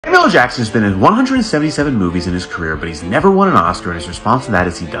Samuel L. Jackson has been in 177 movies in his career, but he's never won an Oscar, and his response to that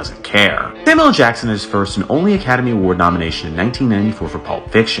is he doesn't care. Samuel L. Jackson had his first and only Academy Award nomination in 1994 for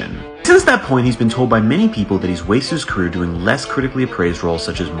Pulp Fiction. Since that point, he's been told by many people that he's wasted his career doing less critically appraised roles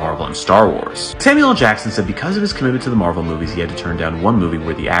such as Marvel and Star Wars. Samuel L. Jackson said because of his commitment to the Marvel movies, he had to turn down one movie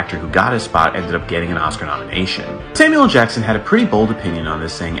where the actor who got his spot ended up getting an Oscar nomination. Samuel L. Jackson had a pretty bold opinion on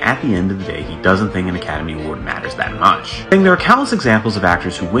this, saying at the end of the day, he doesn't think an Academy Award matters that much. Saying there are countless examples of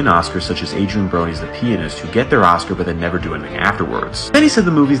actors who win Oscars, such as Adrian Brody's The Pianist, who get their Oscar but then never do anything afterwards. Then he said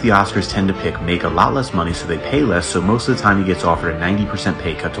the movies the Oscars tend to pick make a lot less money, so they pay less, so most of the time he gets offered a 90%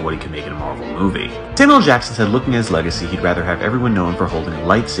 pay cut to what he could make in a Marvel movie. Samuel L. Jackson said looking at his legacy, he'd rather have everyone know him for holding a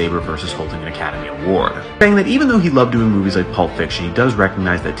lightsaber versus holding an Academy Award. Saying that even though he loved doing movies like Pulp Fiction, he does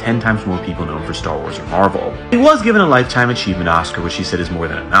recognize that 10 times more people know him for Star Wars or Marvel. He was given a Lifetime Achievement Oscar, which he said is more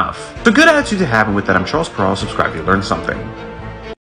than enough. So good attitude to have, and with that, I'm Charles Perrault. Subscribe if you learned something.